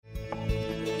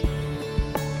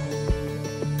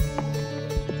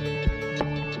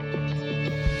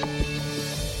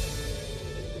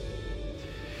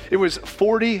It was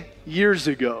 40 years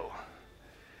ago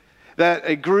that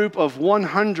a group of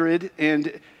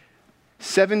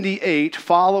 178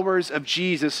 followers of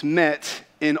Jesus met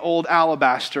in Old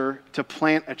Alabaster to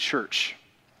plant a church.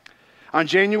 On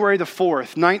January the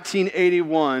 4th,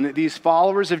 1981, these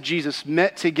followers of Jesus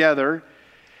met together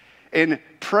and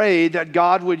prayed that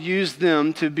God would use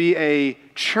them to be a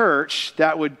church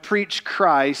that would preach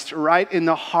Christ right in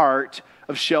the heart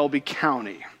of Shelby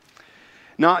County.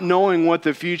 Not knowing what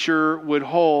the future would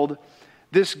hold,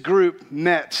 this group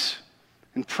met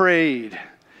and prayed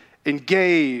and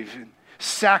gave and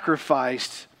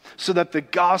sacrificed so that the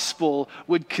gospel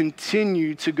would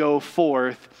continue to go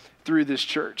forth through this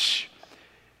church.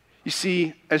 You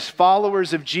see, as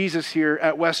followers of Jesus here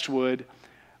at Westwood,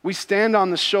 we stand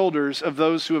on the shoulders of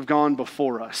those who have gone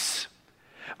before us.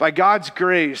 By God's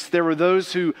grace, there were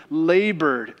those who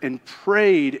labored and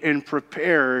prayed and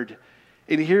prepared,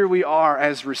 and here we are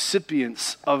as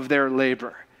recipients of their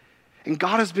labor. And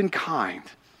God has been kind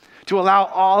to allow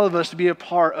all of us to be a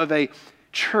part of a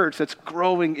church that's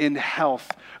growing in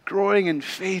health, growing in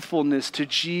faithfulness to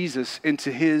Jesus and to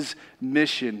his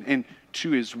mission and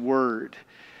to his word.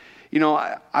 You know,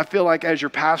 I feel like as your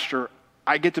pastor,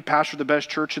 I get to pastor the best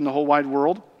church in the whole wide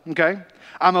world, okay?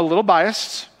 I'm a little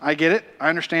biased. I get it. I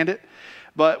understand it.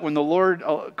 But when the Lord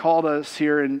called us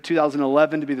here in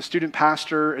 2011 to be the student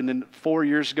pastor and then 4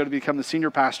 years ago to become the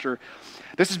senior pastor,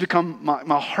 this has become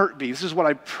my heartbeat. This is what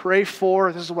I pray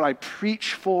for. This is what I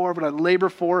preach for, what I labor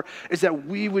for, is that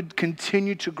we would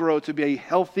continue to grow to be a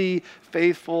healthy,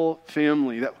 faithful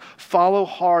family that follow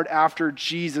hard after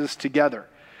Jesus together.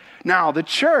 Now, the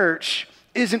church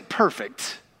isn't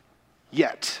perfect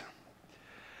yet.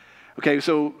 Okay,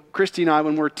 so Christy and I,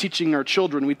 when we're teaching our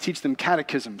children, we teach them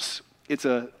catechisms. It's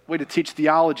a way to teach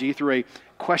theology through a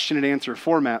question and answer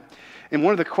format. And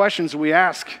one of the questions we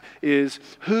ask is,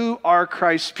 who are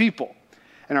Christ's people?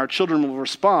 And our children will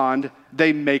respond,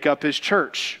 they make up his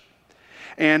church.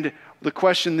 And the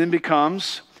question then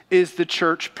becomes, is the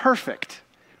church perfect?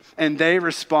 And they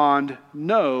respond,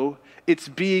 no, it's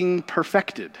being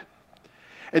perfected.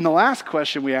 And the last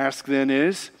question we ask then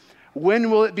is, when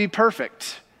will it be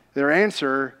perfect? Their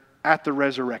answer, at the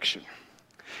resurrection.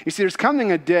 You see, there's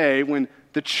coming a day when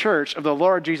the church of the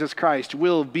Lord Jesus Christ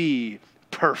will be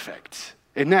perfect.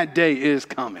 And that day is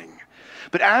coming.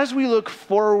 But as we look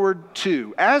forward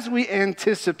to, as we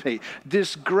anticipate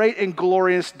this great and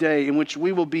glorious day in which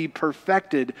we will be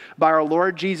perfected by our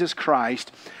Lord Jesus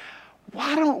Christ,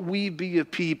 why don't we be a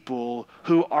people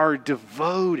who are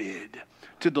devoted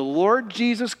to the Lord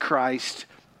Jesus Christ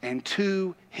and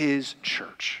to his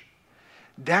church?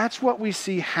 That's what we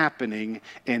see happening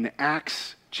in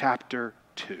Acts chapter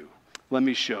 2. Let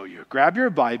me show you. Grab your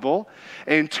Bible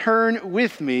and turn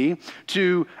with me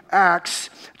to Acts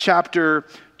chapter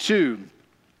 2.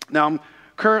 Now, I'm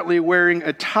currently wearing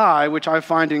a tie, which I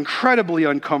find incredibly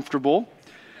uncomfortable.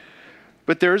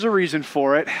 But there's a reason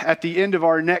for it. At the end of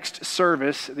our next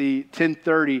service, the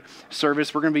 10:30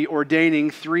 service, we're going to be ordaining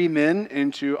 3 men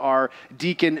into our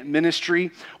deacon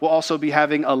ministry. We'll also be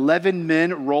having 11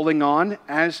 men rolling on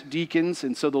as deacons.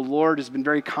 And so the Lord has been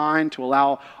very kind to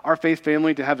allow our faith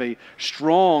family to have a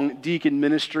strong deacon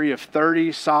ministry of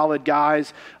 30 solid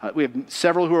guys. We have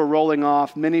several who are rolling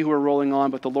off, many who are rolling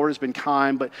on, but the Lord has been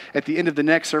kind. But at the end of the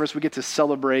next service, we get to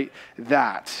celebrate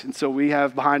that. And so we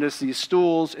have behind us these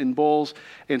stools and bowls.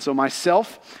 And so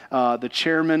myself, the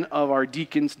chairman of our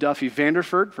deacons, Duffy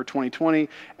Vanderford for 2020,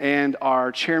 and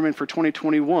our chairman for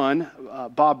 2021,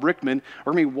 Bob Rickman,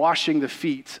 are going to be washing the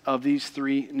feet of these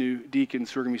 3 new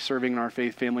deacons who are going to be serving in our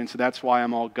faith family. And so that's why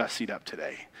I'm all gussied up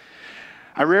today.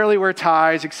 I rarely wear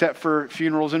ties except for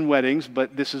funerals and weddings,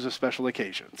 but this is a special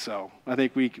occasion. So I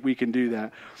think we can do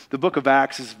that. The book of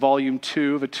Acts is volume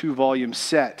 2 of a 2-volume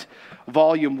set.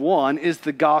 Volume 1 is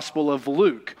the Gospel of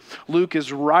Luke. Luke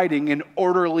is writing an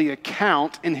orderly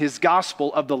account in his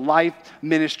gospel of the life,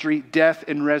 ministry, death,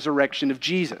 and resurrection of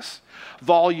Jesus.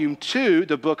 Volume 2,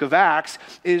 the book of Acts,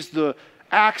 is the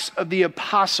Acts of the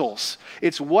Apostles.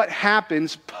 It's what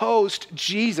happens post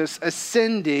Jesus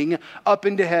ascending up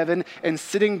into heaven and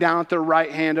sitting down at the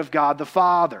right hand of God the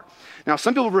Father. Now,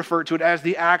 some people refer to it as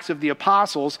the Acts of the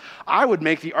Apostles. I would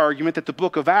make the argument that the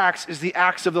book of Acts is the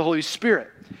Acts of the Holy Spirit.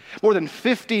 More than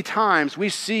 50 times we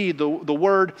see the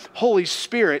word Holy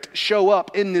Spirit show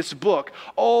up in this book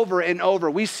over and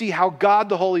over. We see how God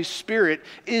the Holy Spirit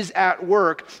is at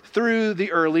work through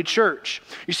the early church.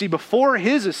 You see, before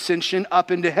his ascension up up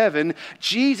into heaven,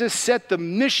 Jesus set the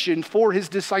mission for his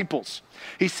disciples.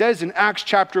 He says in Acts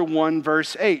chapter 1,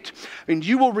 verse 8, "And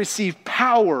you will receive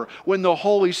power when the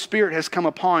Holy Spirit has come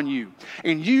upon you,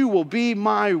 and you will be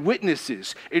my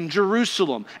witnesses in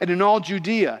Jerusalem and in all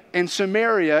Judea and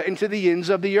Samaria and to the ends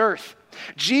of the earth."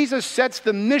 Jesus sets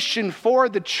the mission for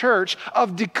the church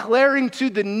of declaring to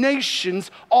the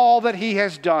nations all that he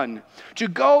has done. To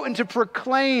go and to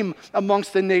proclaim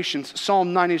amongst the nations,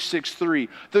 Psalm 96:3,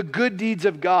 the good deeds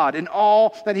of God and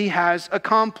all that he has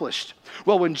accomplished.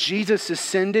 Well, when Jesus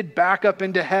ascended back up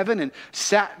into heaven and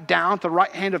sat down at the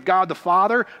right hand of God the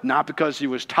Father, not because he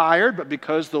was tired, but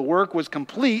because the work was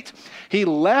complete, he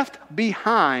left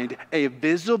behind a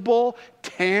visible,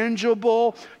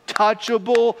 tangible,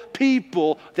 touchable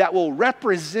people that will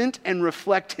represent and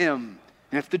reflect him.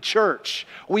 And it's the church.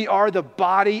 We are the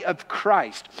body of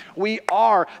Christ. We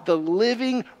are the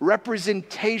living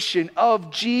representation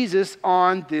of Jesus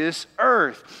on this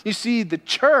earth. You see, the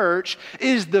church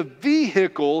is the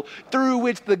vehicle through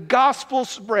which the gospel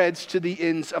spreads to the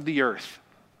ends of the earth.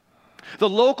 The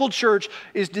local church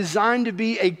is designed to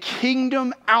be a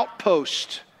kingdom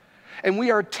outpost. And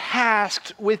we are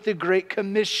tasked with the Great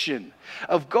Commission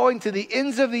of going to the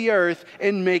ends of the earth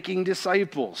and making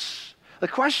disciples. The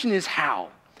question is how?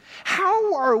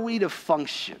 How are we to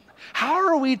function? How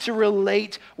are we to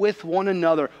relate with one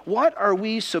another? What are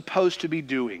we supposed to be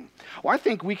doing? Well, I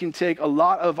think we can take a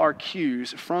lot of our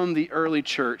cues from the early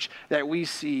church that we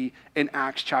see in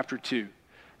Acts chapter 2.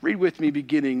 Read with me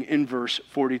beginning in verse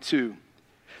 42.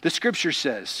 The scripture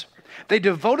says, "They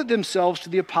devoted themselves to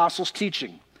the apostles'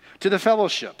 teaching, to the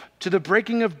fellowship, to the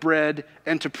breaking of bread,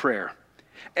 and to prayer.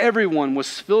 Everyone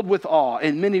was filled with awe,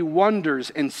 and many wonders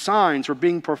and signs were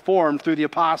being performed through the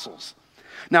apostles.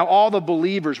 Now all the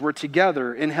believers were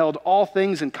together and held all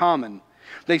things in common.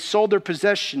 They sold their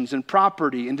possessions and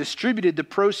property and distributed the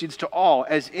proceeds to all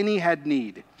as any had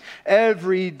need.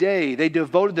 Every day they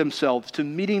devoted themselves to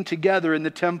meeting together in the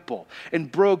temple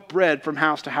and broke bread from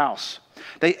house to house.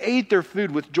 They ate their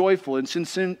food with joyful and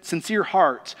sincere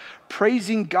hearts,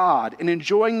 praising God and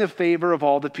enjoying the favor of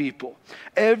all the people.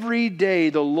 Every day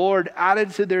the Lord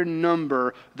added to their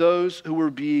number those who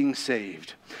were being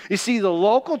saved." You see, the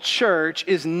local church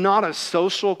is not a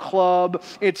social club.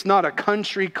 It's not a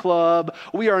country club.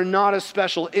 We are not a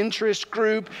special interest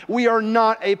group. We are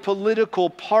not a political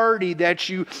party that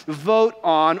you vote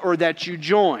on or that you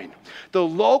join. The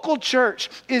local church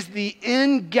is the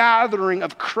ingathering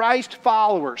of Christ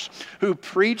followers who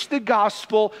preach the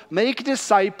gospel, make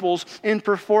disciples, and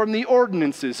perform the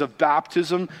ordinances of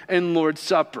baptism and Lord's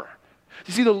Supper.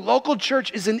 You see, the local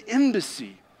church is an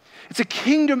embassy. It's a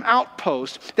kingdom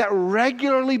outpost that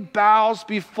regularly bows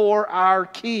before our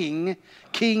King,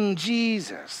 King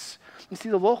Jesus. You see,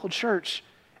 the local church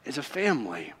is a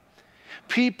family.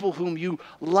 People whom you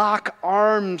lock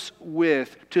arms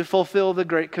with to fulfill the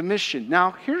Great Commission.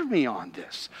 Now, hear me on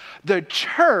this. The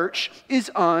church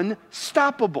is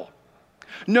unstoppable.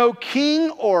 No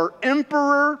king or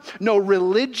emperor, no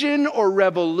religion or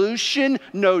revolution,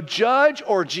 no judge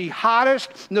or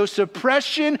jihadist, no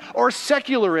suppression or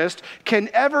secularist can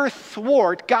ever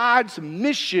thwart God's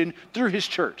mission through his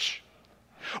church.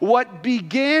 What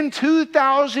began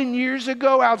 2,000 years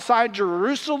ago outside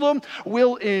Jerusalem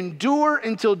will endure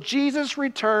until Jesus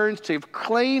returns to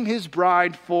claim his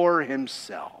bride for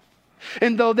himself.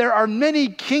 And though there are many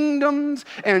kingdoms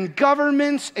and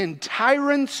governments and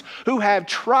tyrants who have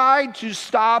tried to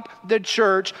stop the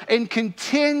church and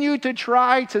continue to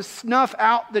try to snuff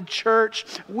out the church,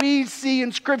 we see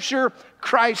in Scripture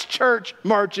Christ's church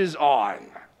marches on.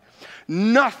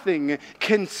 Nothing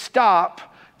can stop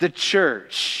the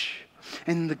church.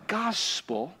 And the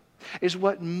gospel is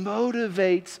what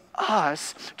motivates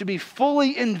us to be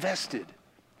fully invested,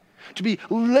 to be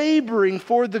laboring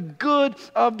for the good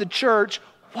of the church.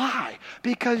 Why?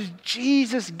 Because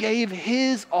Jesus gave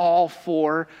his all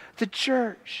for the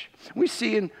church. We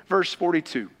see in verse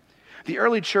 42, the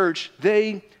early church,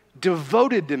 they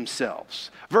devoted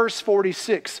themselves. Verse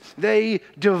 46, they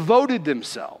devoted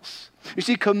themselves. You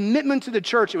see, commitment to the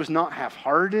church, it was not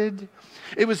half-hearted.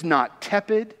 It was not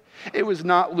tepid. It was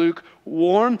not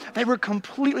lukewarm. They were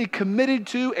completely committed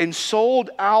to and sold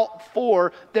out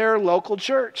for their local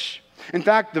church. In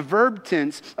fact, the verb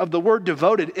tense of the word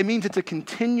devoted, it means it's a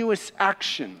continuous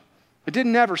action. It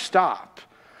didn't ever stop.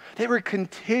 They were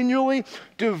continually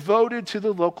devoted to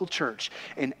the local church.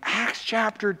 And Acts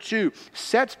chapter 2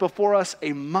 sets before us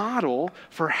a model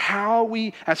for how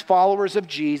we, as followers of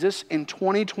Jesus in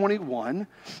 2021,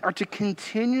 are to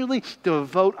continually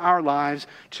devote our lives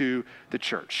to the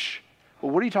church.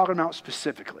 Well, what are you talking about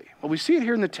specifically? Well, we see it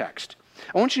here in the text.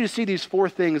 I want you to see these 4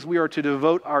 things we are to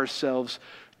devote ourselves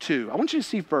to. I want you to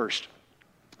see first,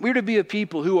 we're to be a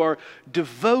people who are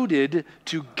devoted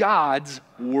to God's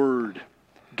word.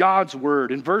 God's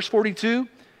word. In verse 42,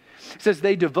 it says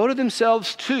they devoted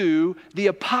themselves to the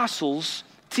apostles'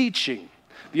 teaching.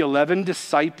 The 11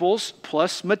 disciples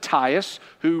plus Matthias,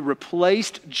 who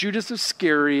replaced Judas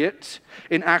Iscariot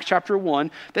in Acts chapter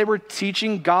 1, they were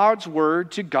teaching God's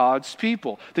word to God's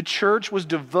people. The church was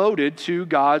devoted to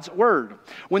God's word.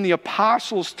 When the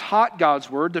apostles taught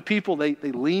God's word, the people, they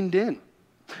leaned in.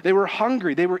 They were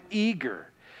hungry. They were eager.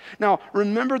 Now,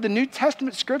 remember, the New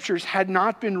Testament scriptures had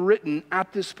not been written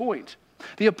at this point.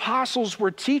 The apostles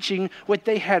were teaching what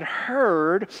they had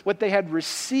heard, what they had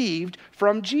received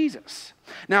from Jesus.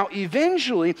 Now,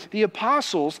 eventually, the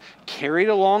apostles, carried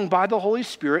along by the Holy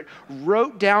Spirit,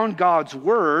 wrote down God's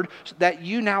word that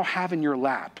you now have in your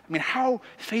lap. I mean, how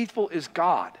faithful is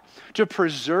God to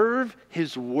preserve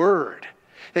his word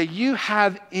that you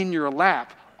have in your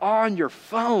lap, on your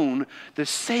phone, the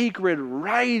sacred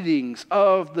writings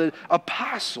of the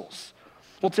apostles?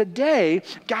 Well, today,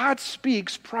 God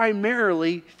speaks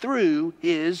primarily through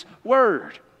his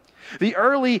word. The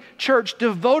early church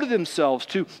devoted themselves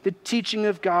to the teaching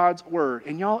of God's word.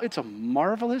 And y'all, it's a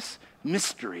marvelous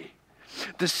mystery.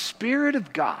 The Spirit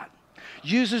of God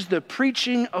uses the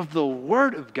preaching of the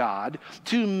word of God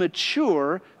to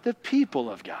mature the people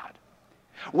of God.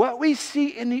 What we see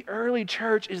in the early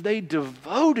church is they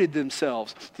devoted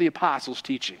themselves to the apostles'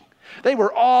 teaching. They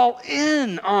were all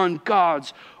in on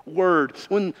God's word.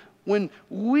 When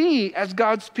we, as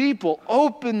God's people,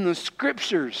 open the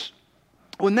scriptures,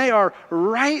 when they are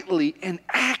rightly and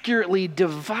accurately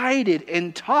divided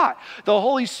and taught, the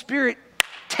Holy Spirit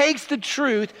takes the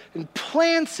truth and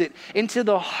plants it into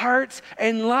the hearts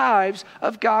and lives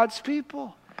of God's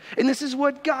people. And this is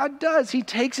what God does. He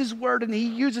takes his word and he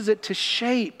uses it to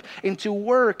shape and to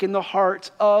work in the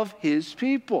hearts of his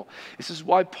people. This is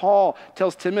why Paul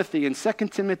tells Timothy in 2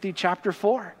 Timothy chapter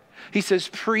 4, he says,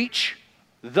 preach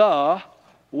the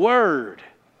word.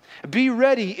 Be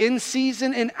ready in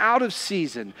season and out of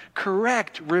season.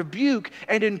 Correct, rebuke,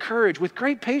 and encourage with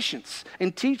great patience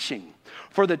and teaching.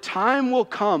 For the time will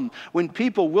come when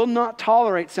people will not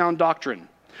tolerate sound doctrine,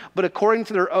 but according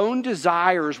to their own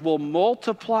desires will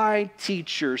multiply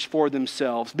teachers for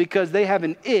themselves because they have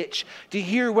an itch to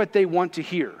hear what they want to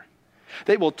hear.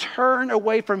 They will turn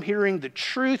away from hearing the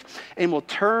truth and will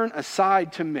turn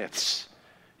aside to myths.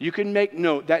 You can make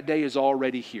note that day is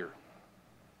already here.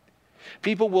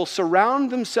 People will surround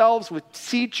themselves with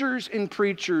teachers and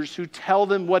preachers who tell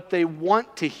them what they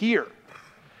want to hear.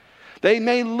 They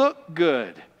may look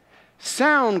good,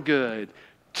 sound good,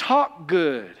 talk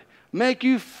good, make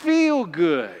you feel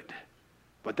good,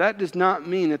 but that does not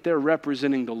mean that they're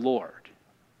representing the Lord.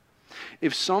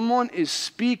 If someone is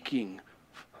speaking,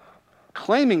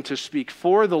 claiming to speak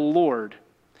for the Lord,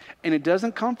 and it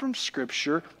doesn't come from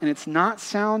Scripture, and it's not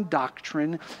sound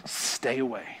doctrine, stay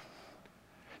away.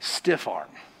 Stiff arm.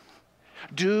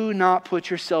 Do not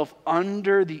put yourself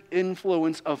under the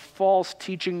influence of false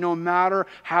teaching, no matter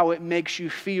how it makes you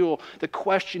feel. The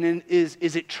question is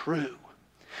it true?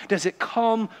 Does it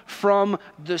come from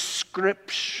the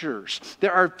Scriptures?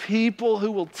 There are people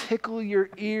who will tickle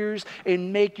your ears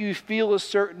and make you feel a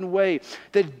certain way.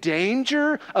 The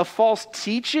danger of false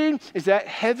teaching is that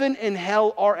heaven and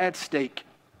hell are at stake.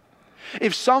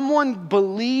 If someone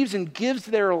believes and gives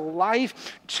their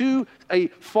life to a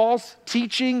false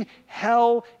teaching,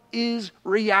 hell is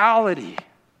reality.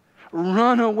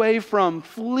 Run away from,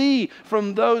 flee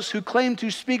from those who claim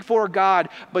to speak for God,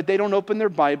 but they don't open their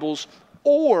Bibles,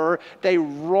 or they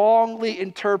wrongly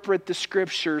interpret the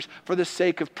Scriptures for the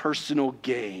sake of personal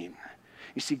gain.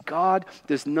 You see, God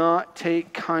does not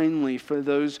take kindly for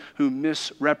those who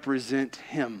misrepresent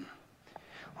him.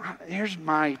 Here's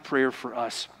my prayer for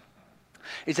us,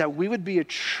 is that we would be a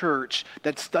church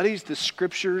that studies the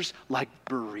Scriptures like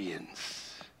Bereans.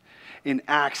 In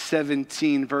Acts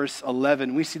 17, verse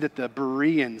 11, we see that the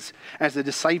Bereans, as the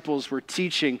disciples were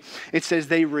teaching, it says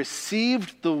they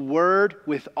received the word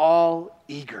with all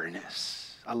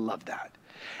eagerness. I love that.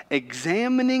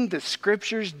 Examining the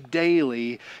Scriptures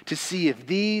daily to see if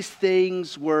these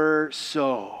things were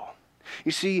so.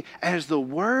 You see, as the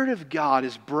word of God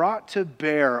is brought to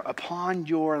bear upon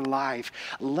your life,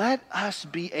 let us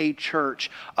be a church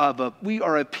we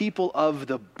are a people of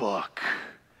the book.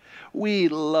 We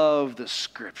love the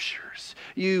Scriptures.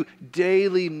 You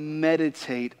daily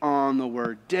meditate on the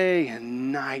word day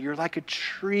and night. You're like a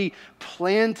tree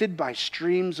planted by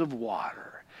streams of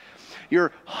water.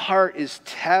 Your heart is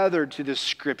tethered to the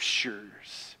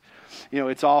Scriptures. You know,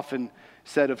 it's often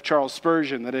said of Charles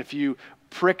Spurgeon that if you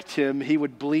pricked him, he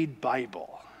would bleed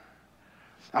Bible.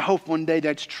 I hope one day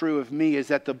that's true of me, is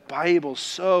that the Bible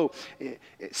it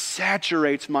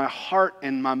saturates my heart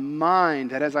and my mind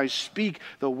that as I speak,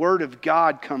 the Word of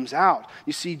God comes out.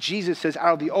 You see, Jesus says,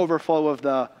 out of the overflow of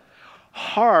the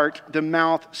heart, the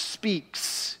mouth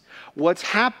speaks. What's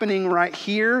happening right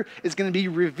here is going to be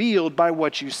revealed by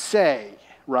what you say,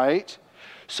 right?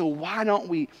 So why don't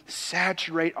we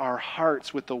saturate our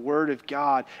hearts with the Word of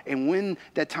God? And when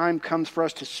that time comes for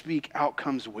us to speak, out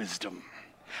comes wisdom.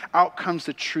 Out comes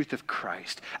the truth of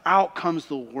Christ. Out comes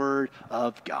the Word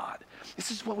of God.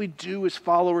 This is what we do as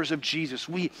followers of Jesus.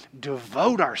 We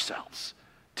devote ourselves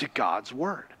to God's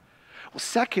Word. Well,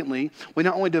 secondly, we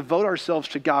not only devote ourselves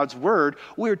to God's Word,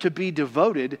 we are to be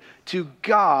devoted to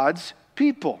God's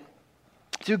people.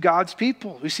 To God's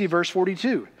people. We see verse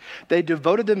 42. They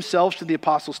devoted themselves to the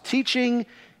apostles' teaching,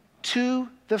 to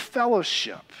the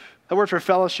fellowship. The word for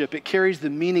fellowship, it carries the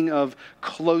meaning of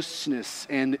closeness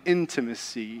and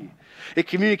intimacy. It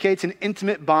communicates an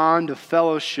intimate bond of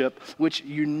fellowship which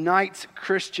unites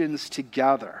Christians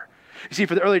together. You see,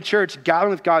 for the early church,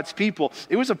 gathering with God's people,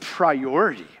 it was a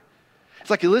priority. It's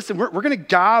like, listen, we're going to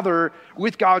gather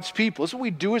with God's people. This is what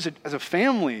we do as a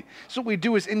family. This is what we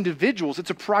do as individuals.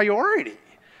 It's a priority.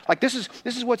 Like this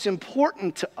is what's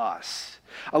important to us.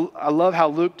 I love how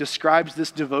Luke describes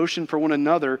this devotion for one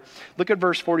another. Look at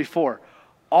verse 44.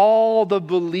 All the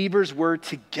believers were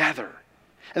together,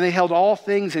 and they held all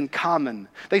things in common.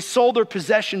 They sold their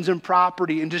possessions and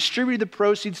property and distributed the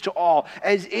proceeds to all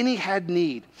as any had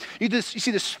need. You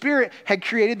see, the Spirit had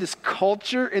created this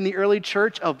culture in the early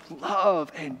church of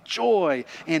love and joy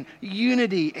and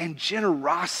unity and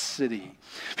generosity.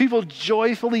 People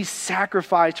joyfully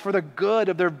sacrificed for the good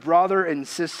of their brother and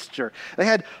sister. They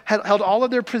had held all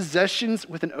of their possessions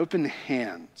with an open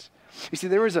hand. You see,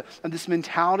 there was this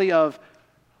mentality of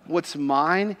what's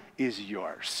mine is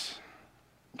yours.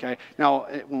 Okay. Now,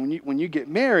 when you get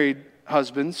married,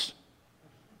 husbands,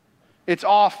 it's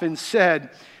often said,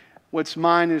 what's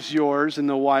mine is yours, and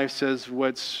the wife says,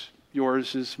 what's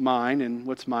yours is mine, and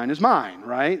what's mine is mine,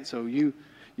 right? So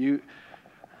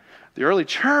the early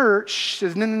church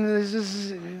says,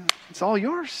 no, it's all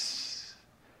yours.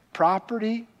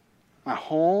 Property, my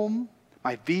home,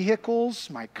 my vehicles,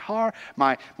 my car,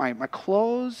 my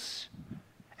clothes,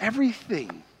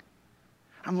 everything.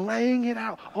 I'm laying it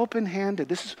out open-handed.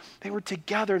 They were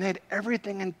together and they had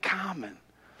everything in common.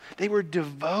 They were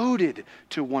devoted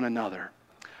to one another.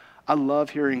 I love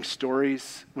hearing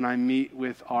stories when I meet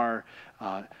with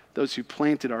those who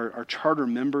planted our charter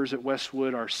members at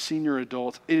Westwood, our senior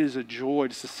adults. It is a joy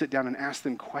just to sit down and ask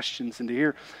them questions and to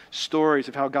hear stories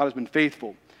of how God has been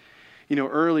faithful. You know,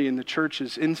 early in the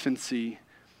church's infancy,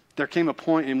 there came a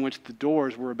point in which the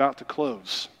doors were about to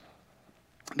close.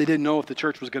 They didn't know if the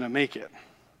church was going to make it.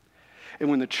 And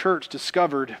when the church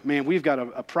discovered, man, we've got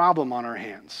a problem on our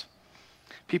hands,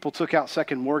 people took out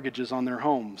second mortgages on their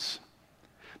homes.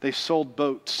 They sold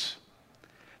boats.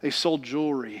 They sold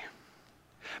jewelry.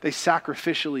 They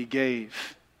sacrificially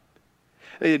gave.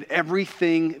 They did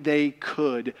everything they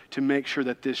could to make sure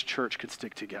that this church could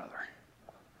stick together.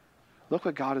 Look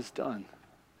what God has done.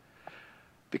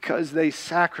 Because they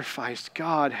sacrificed,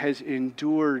 God has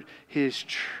endured his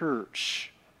church.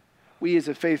 We as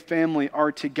a faith family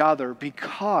are together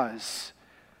because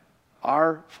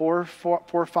our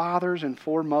forefathers and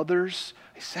foremothers,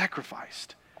 they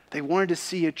sacrificed. They wanted to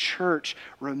see a church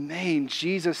remain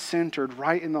Jesus-centered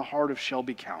right in the heart of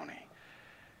Shelby County.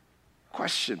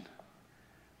 Question: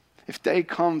 if day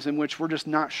comes in which we're just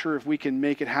not sure if we can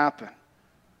make it happen,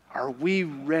 are we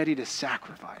ready to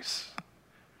sacrifice?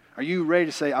 Are you ready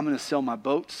to say, I'm going to sell my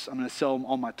boats, I'm going to sell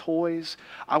all my toys,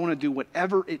 I want to do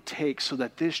whatever it takes so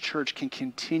that this church can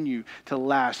continue to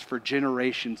last for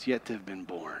generations yet to have been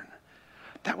born?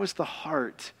 That was the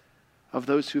heart of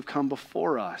those who've come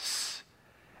before us.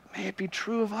 May it be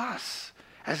true of us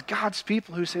as God's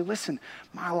people who say, listen,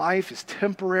 my life is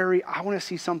temporary. I want to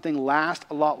see something last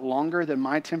a lot longer than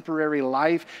my temporary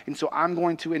life, and so I'm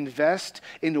going to invest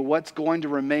into what's going to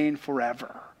remain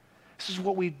forever. This is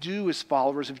what we do as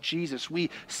followers of Jesus.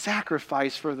 We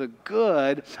sacrifice for the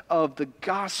good of the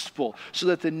gospel so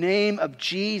that the name of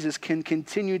Jesus can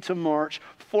continue to march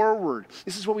forward.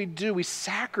 This is what we do. We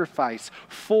sacrifice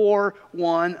for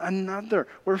one another.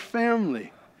 We're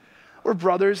family. We're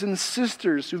brothers and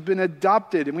sisters who've been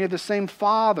adopted, and we have the same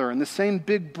Father and the same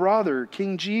big brother,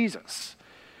 King Jesus.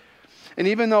 And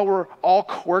even though we're all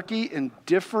quirky and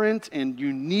different and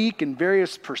unique in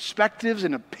various perspectives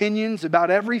and opinions about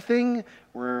everything,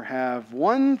 we have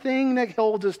one thing that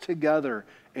holds us together,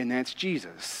 and that's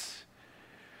Jesus.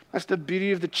 That's the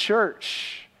beauty of the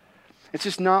church. It's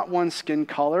just not one skin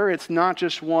color. It's not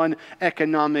just one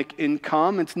economic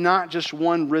income. It's not just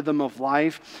one rhythm of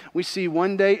life. We see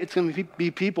one day it's going to be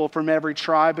people from every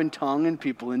tribe and tongue and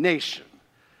people and nation.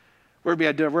 We're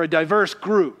a diverse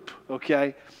group,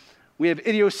 okay? We have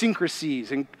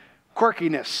idiosyncrasies and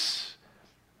quirkiness,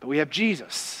 but we have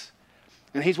Jesus.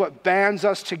 And he's what bands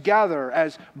us together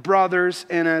as brothers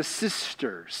and as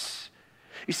sisters.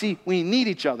 You see, we need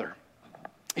each other.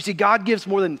 You see, God gives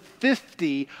more than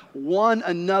 50 one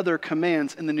another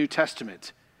commands in the New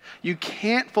Testament. You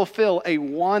can't fulfill a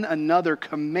one another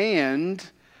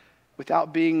command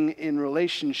without being in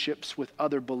relationships with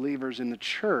other believers in the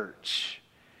church.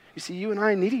 You see, you and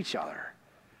I need each other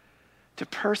to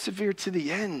persevere to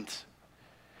the end.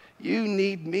 You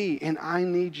need me, and I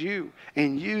need you,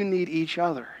 and you need each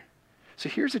other. So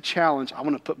here's a challenge I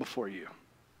want to put before you.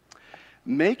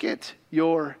 Make it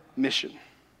your mission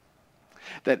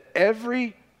that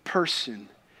every person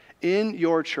in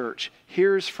your church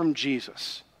hears from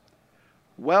Jesus,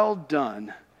 "Well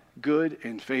done, good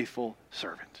and faithful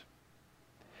servant."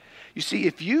 You see,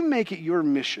 if you make it your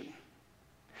mission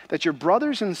that your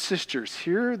brothers and sisters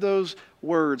hear those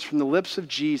words from the lips of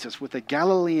Jesus with a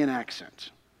Galilean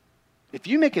accent, if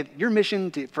you make it your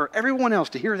mission for everyone else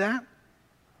to hear that,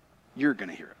 you're going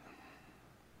to hear it.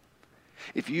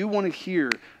 If you want to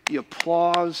hear the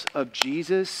applause of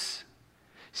Jesus,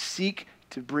 seek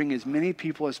to bring as many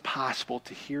people as possible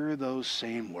to hear those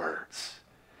same words.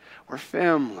 We're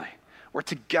family. We're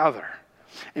together.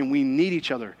 And we need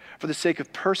each other for the sake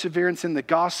of perseverance in the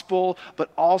gospel,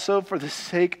 but also for the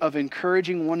sake of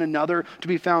encouraging one another to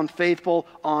be found faithful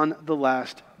on the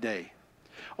last day.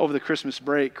 Over the Christmas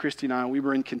break, Christy and I, we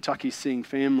were in Kentucky seeing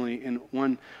family, and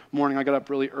one morning I got up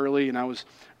really early and I was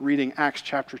reading Acts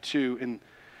chapter 2, and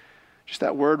just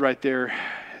that word right there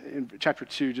in chapter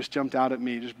 2 just jumped out at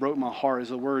me, just broke my heart, is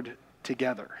the word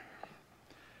together.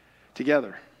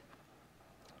 Together.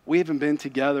 We haven't been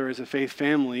together as a faith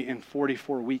family in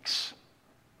 44 weeks,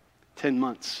 10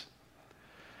 months.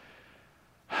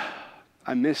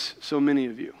 I miss so many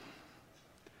of you.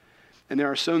 And there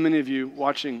are so many of you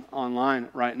watching online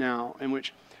right now in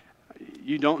which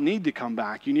you don't need to come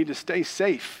back. You need to stay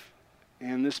safe.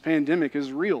 And this pandemic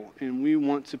is real, and we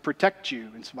want to protect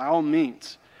you, and so by all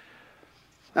means.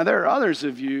 Now, there are others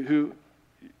of you who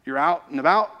you're out and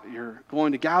about, you're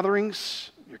going to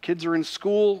gatherings, your kids are in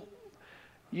school.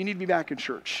 You need to be back in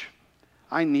church.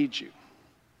 I need you,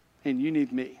 and you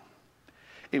need me,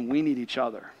 and we need each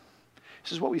other.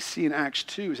 This is what we see in Acts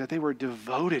 2, is that they were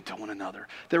devoted to one another.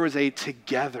 There was a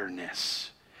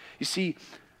togetherness. You see,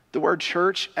 the word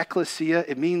church, ecclesia,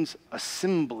 it means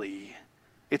assembly.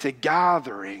 It's a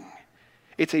gathering.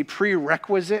 It's a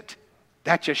prerequisite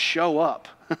that you show up.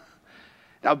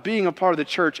 Now, being a part of the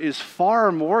church is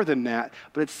far more than that,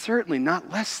 but it's certainly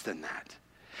not less than that.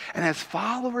 And as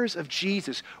followers of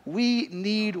Jesus, we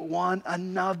need one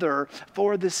another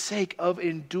for the sake of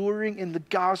enduring in the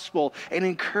gospel and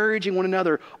encouraging one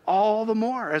another all the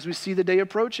more as we see the day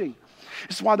approaching.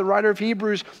 This is why the writer of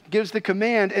Hebrews gives the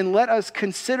command, and let us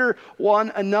consider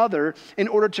one another in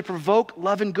order to provoke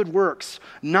love and good works,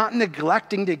 not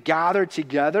neglecting to gather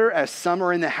together as some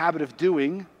are in the habit of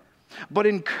doing, but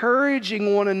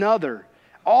encouraging one another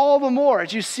all the more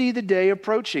as you see the day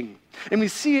approaching. And we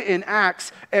see it in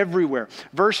Acts everywhere.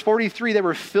 Verse 43, they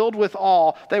were filled with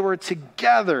awe. They were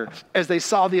together as they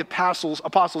saw the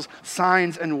apostles'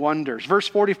 signs and wonders. Verse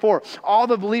 44, all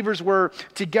the believers were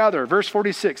together. Verse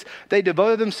 46, they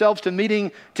devoted themselves to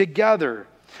meeting together.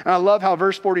 And I love how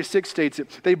verse 46 states it.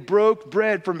 They broke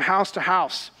bread from house to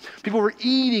house. People were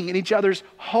eating in each other's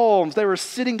homes. They were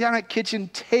sitting down at kitchen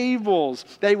tables.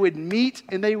 They would meet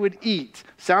and they would eat.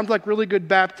 Sounds like really good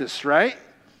Baptists, right?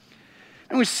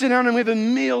 And we sit down and we have a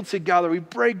meal together. We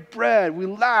break bread. We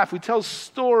laugh. We tell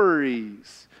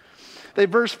stories. They,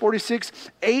 verse 46,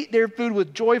 ate their food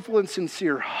with joyful and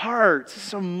sincere hearts. This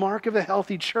is a mark of a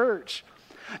healthy church.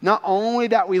 Not only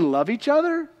that we love each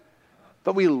other,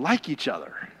 but we like each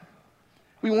other.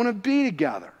 We want to be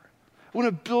together. We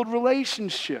want to build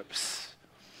relationships.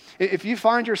 If you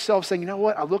find yourself saying, you know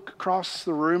what, I look across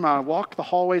the room, I walk the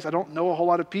hallways, I don't know a whole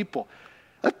lot of people.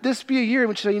 Let this be a year in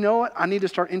which you say, you know what, I need to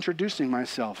start introducing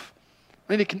myself.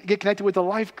 I need to get connected with a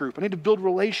life group. I need to build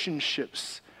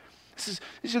relationships.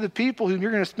 These are the people who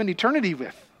you're going to spend eternity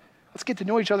with. Let's get to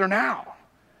know each other now.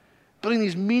 Building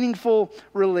these meaningful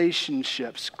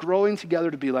relationships, growing together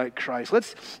to be like Christ.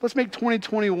 Let's make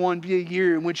 2021 be a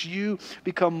year in which you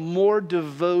become more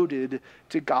devoted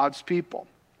to God's people.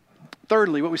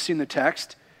 Thirdly, what we see in the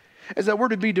text is that we're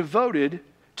to be devoted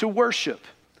to worship.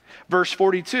 Verse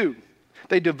 42,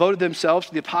 they devoted themselves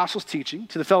to the apostles' teaching,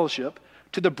 to the fellowship,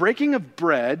 to the breaking of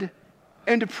bread,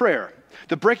 and to prayer.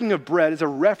 The breaking of bread is a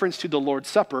reference to the Lord's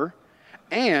Supper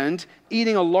and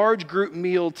eating a large group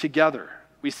meal together.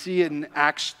 We see it in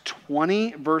Acts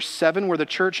 20, verse 7, where the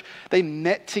church, they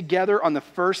met together on the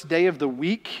first day of the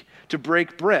week to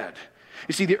break bread.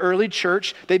 You see, the early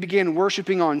church, they began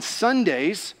worshiping on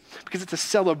Sundays because it's a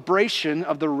celebration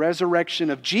of the resurrection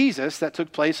of Jesus that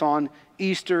took place on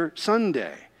Easter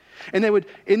Sunday. And they would,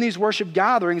 in these worship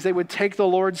gatherings, they would take the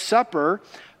Lord's Supper,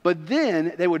 but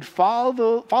then they would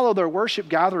follow their worship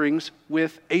gatherings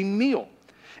with a meal.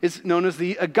 It's known as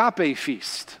the agape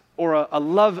feast or a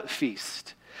love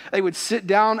feast. They would sit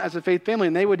down as a faith family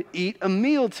and they would eat a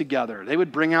meal together. They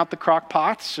would bring out the crock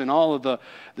pots and all of the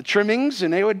trimmings,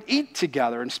 and they would eat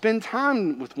together and spend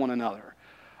time with one another.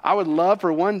 I would love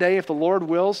for one day, if the Lord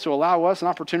wills, to allow us an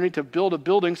opportunity to build a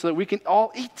building so that we can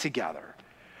all eat together.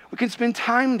 We can spend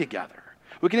time together.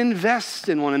 We can invest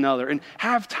in one another and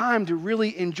have time to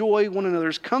really enjoy one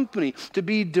another's company, to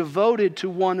be devoted to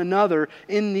one another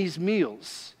in these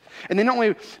meals. And they not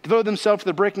only devoted themselves to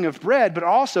the breaking of bread, but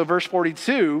also, verse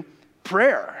 42,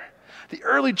 prayer. The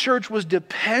early church was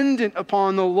dependent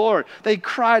upon the Lord. They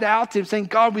cried out to him saying,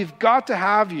 God, we've got to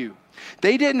have you.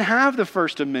 They didn't have the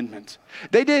First Amendment.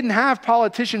 They didn't have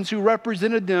politicians who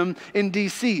represented them in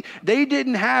D.C. They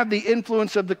didn't have the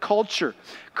influence of the culture.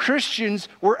 Christians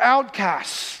were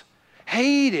outcasts,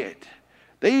 hated.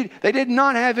 They did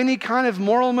not have any kind of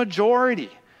moral majority.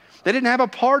 They didn't have a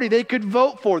party they could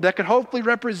vote for that could hopefully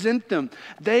represent them.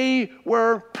 They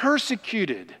were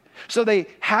persecuted. So they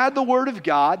had the Word of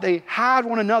God, they had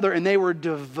one another, and they were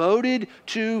devoted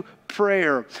to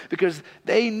prayer because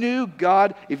they knew,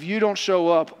 God, if you don't show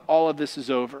up, all of this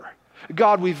is over.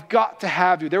 God, we've got to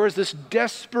have you. There was this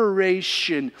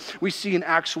desperation we see in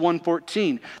Acts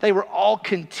 1:14. They were all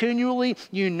continually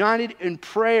united in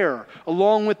prayer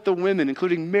along with the women,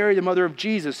 including Mary, the mother of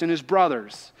Jesus, and his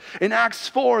brothers. In Acts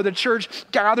 4, the church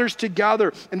gathers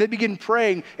together and they begin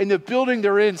praying, and the building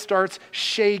they're in starts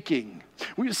shaking.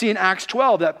 We see in Acts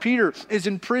 12 that Peter is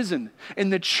in prison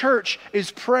and the church is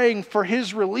praying for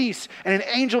his release, and an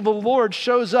angel of the Lord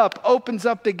shows up, opens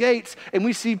up the gates, and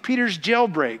we see Peter's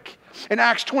jailbreak. In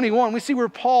Acts 21, we see where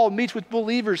Paul meets with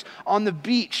believers on the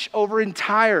beach over in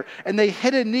Tyre, and they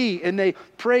hit a knee and they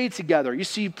pray together. You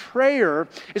see, prayer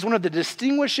is one of the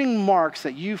distinguishing marks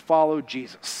that you follow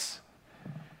Jesus.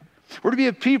 We're to be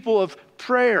a people of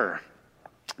prayer.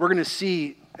 We're going to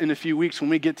see in a few weeks when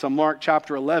we get to Mark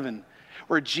chapter 11,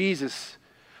 where Jesus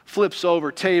flips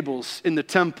over tables in the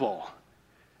temple.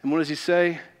 And what does he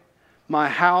say? My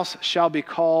house shall be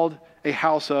called a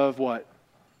house of what?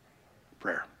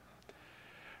 Prayer.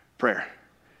 Prayer.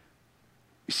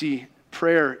 You see,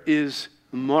 prayer is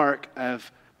the mark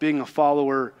of being a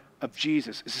follower of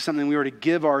Jesus. This is something we are to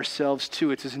give ourselves to.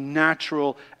 It's as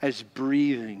natural as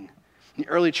breathing. The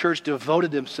early church devoted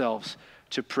themselves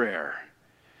to prayer.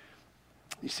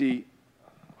 You see,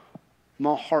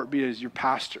 my heartbeat as your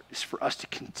pastor is for us to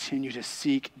continue to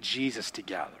seek Jesus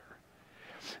together.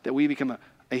 That we become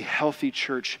a healthy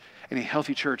church, and a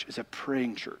healthy church is a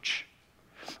praying church,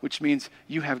 which means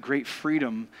you have great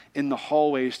freedom in the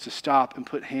hallways to stop and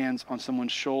put hands on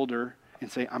someone's shoulder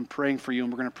and say, I'm praying for you,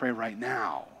 and we're going to pray right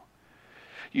now.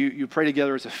 You pray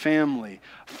together as a family,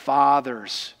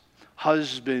 fathers,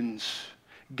 husbands.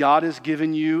 God has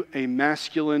given you a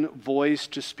masculine voice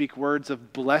to speak words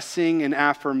of blessing and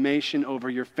affirmation over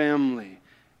your family.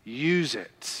 Use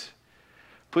it.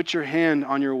 Put your hand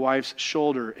on your wife's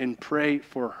shoulder and pray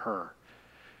for her.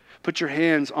 Put your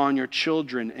hands on your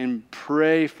children and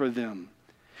pray for them.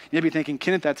 You'll be thinking,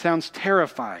 Kenneth, that sounds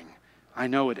terrifying. I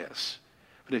know it is.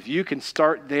 But if you can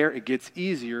start there, it gets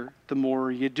easier the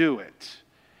more you do it.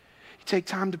 You take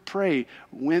time to pray.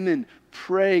 Women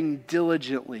praying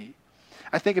diligently.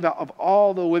 I think about of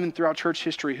all the women throughout church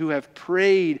history who have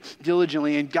prayed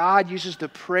diligently, and God uses the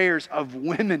prayers of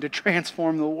women to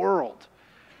transform the world.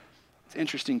 It's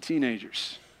interesting,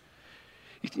 teenagers.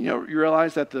 You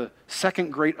realize that the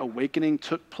Second Great Awakening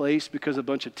took place because a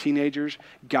bunch of teenagers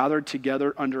gathered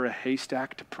together under a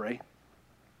haystack to pray?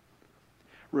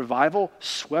 Revival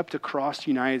swept across the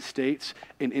United States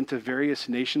and into various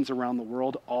nations around the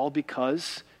world, all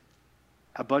because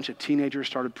a bunch of teenagers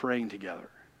started praying together.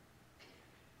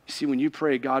 You see, when you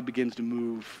pray, God begins to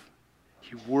move.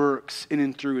 He works in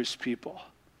and through his people.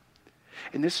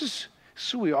 And this is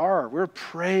who we are. We're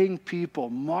praying people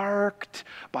marked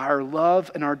by our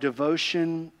love and our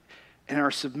devotion and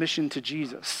our submission to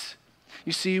Jesus.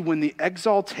 You see, when the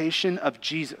exaltation of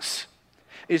Jesus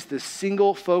is the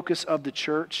single focus of the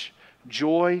church,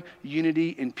 joy,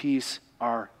 unity, and peace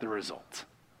are the result.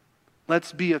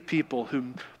 Let's be a people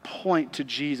who point to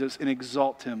Jesus and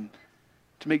exalt him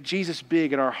to make Jesus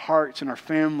big in our hearts and our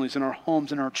families and our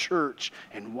homes and our church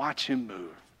and watch him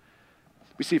move.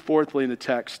 We see fourthly in the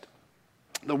text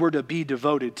that we're to be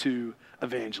devoted to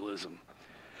evangelism.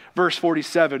 Verse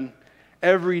 47,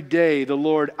 every day the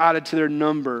Lord added to their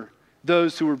number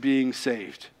those who were being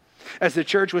saved. As the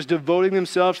church was devoting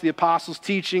themselves to the apostles'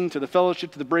 teaching, to the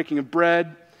fellowship, to the breaking of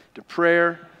bread, to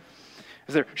prayer,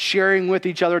 as they're sharing with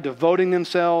each other, devoting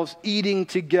themselves, eating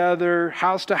together,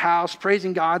 house to house,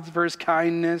 praising God for his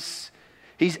kindness,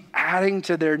 he's adding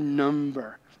to their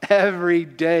number. Every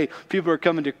day people are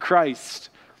coming to Christ,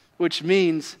 which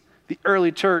means the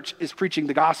early church is preaching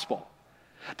the gospel.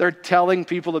 They're telling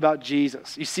people about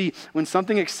Jesus. You see, when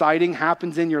something exciting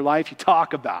happens in your life, you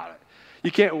talk about it.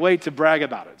 You can't wait to brag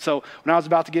about it. So when I was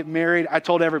about to get married, I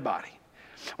told everybody.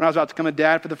 When I was about to become a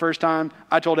dad for the first time,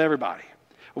 I told everybody.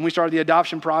 When we started the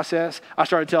adoption process, I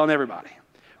started telling everybody.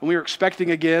 When we were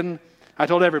expecting again, I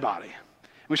told everybody.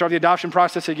 When we started the adoption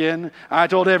process again, I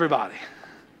told everybody.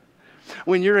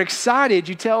 When you're excited,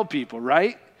 you tell people,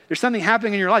 right? There's something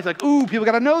happening in your life, like, ooh, people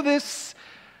got to know this.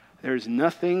 There's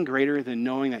nothing greater than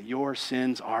knowing that your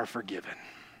sins are forgiven.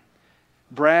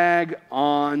 Brag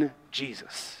on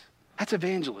Jesus. That's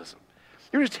evangelism.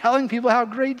 You're just telling people how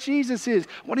great Jesus is,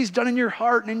 what he's done in your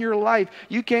heart and in your life.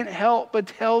 You can't help but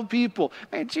tell people,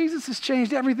 man, Jesus has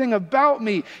changed everything about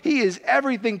me. He is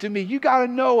everything to me. You got to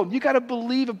know him. You got to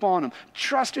believe upon him.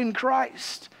 Trust in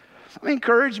Christ. I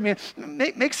encourage you, man,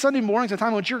 make Sunday mornings a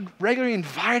time when you're regularly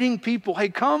inviting people. Hey,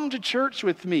 come to church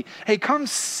with me. Hey, come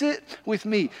sit with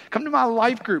me. Come to my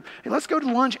life group. Hey, let's go to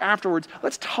lunch afterwards.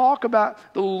 Let's talk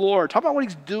about the Lord. Talk about what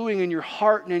he's doing in your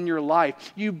heart and in your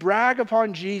life. You brag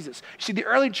upon Jesus. You see, the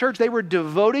early church, they were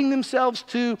devoting themselves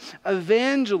to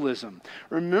evangelism.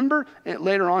 Remember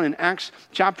later on in Acts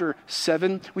chapter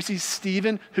 7, we see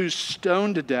Stephen who's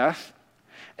stoned to death.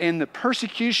 And the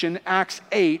persecution, Acts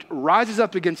 8, rises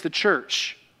up against the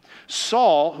church.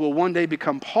 Saul, who will one day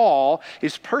become Paul,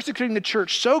 is persecuting the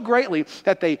church so greatly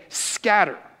that they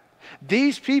scatter.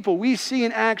 These people we see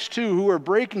in Acts 2 who are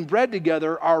breaking bread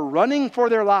together are running for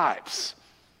their lives.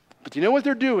 But do you know what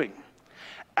they're doing?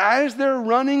 As they're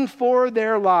running for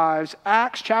their lives,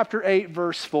 Acts chapter 8,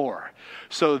 verse 4.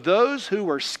 So those who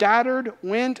were scattered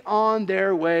went on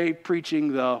their way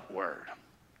preaching the word.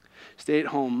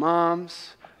 Stay-at-home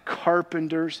moms,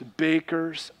 carpenters,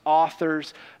 bakers,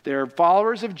 authors, they're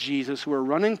followers of Jesus who are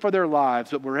running for their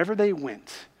lives, but wherever they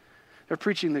went, they're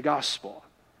preaching the gospel.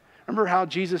 Remember how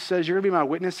Jesus says, you're going to be my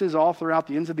witnesses all throughout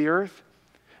the ends of the earth?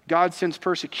 God sends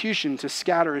persecution to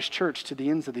scatter his church to the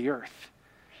ends of the earth.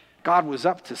 God was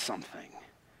up to something.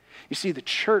 You see, the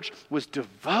church was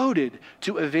devoted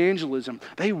to evangelism.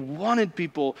 They wanted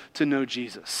people to know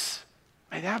Jesus.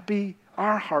 May that be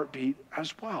our heartbeat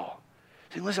as well.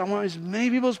 Saying, listen, I want as many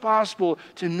people as possible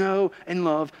to know and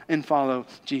love and follow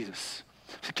Jesus.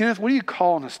 So Kenneth, what are you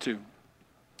calling us to?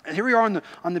 And here we are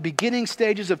on the beginning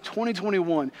stages of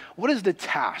 2021. What is the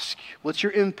task? What's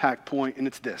your impact point? And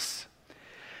it's this.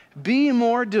 Be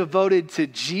more devoted to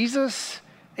Jesus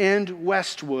and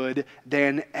Westwood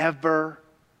than ever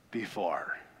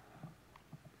before.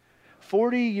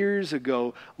 40 years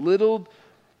ago, little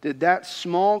did that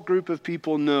small group of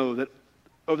people know that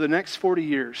over the next 40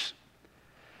 years,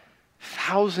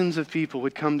 thousands of people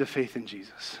would come to faith in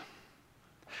Jesus.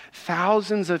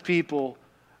 Thousands of people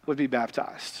would be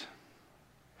baptized.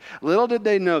 Little did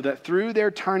they know that through their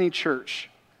tiny church,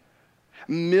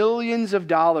 millions of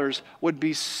dollars would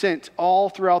be sent all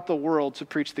throughout the world to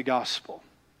preach the gospel.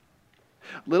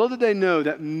 Little did they know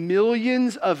that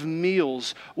millions of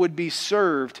meals would be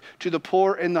served to the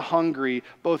poor and the hungry,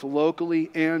 both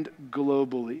locally and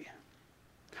globally.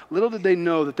 Little did they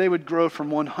know that they would grow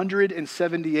from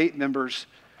 178 members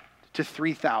to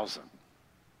 3,000.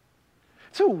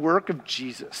 It's a work of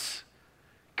Jesus.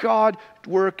 God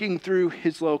working through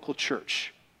his local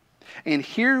church. And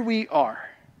here we are,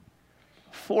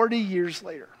 40 years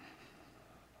later.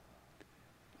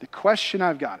 The question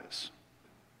I've got is,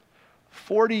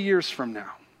 40 years from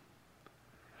now,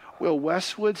 will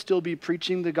Westwood still be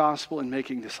preaching the gospel and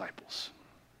making disciples?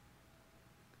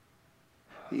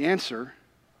 The answer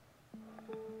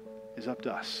is up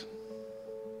to us.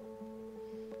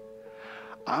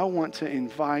 I want to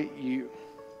invite you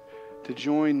to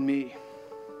join me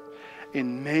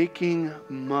in making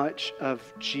much of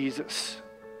Jesus,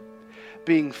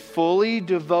 being fully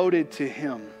devoted to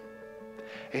him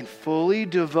and fully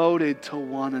devoted to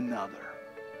one another.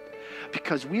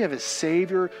 Because we have a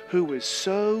Savior who was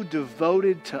so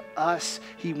devoted to us,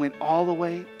 he went all the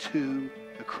way to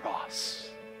the cross,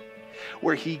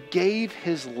 where he gave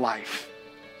his life.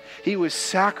 He was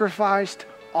sacrificed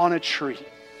on a tree.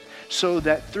 so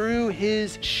that through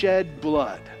his shed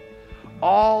blood,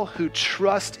 all who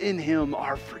trust in him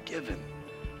are forgiven.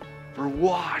 We're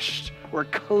washed, we're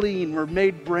clean, we're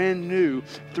made brand new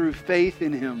through faith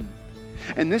in him.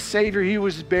 And this Savior, he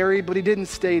was buried, but he didn't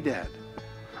stay dead.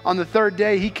 On the third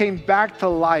day, he came back to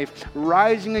life,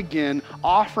 rising again,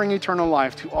 offering eternal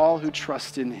life to all who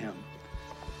trust in him.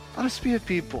 Let us be a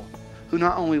people who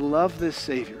not only love this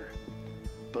Savior,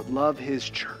 but love his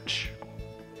church.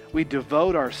 We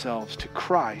devote ourselves to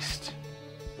Christ.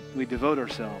 We devote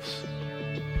ourselves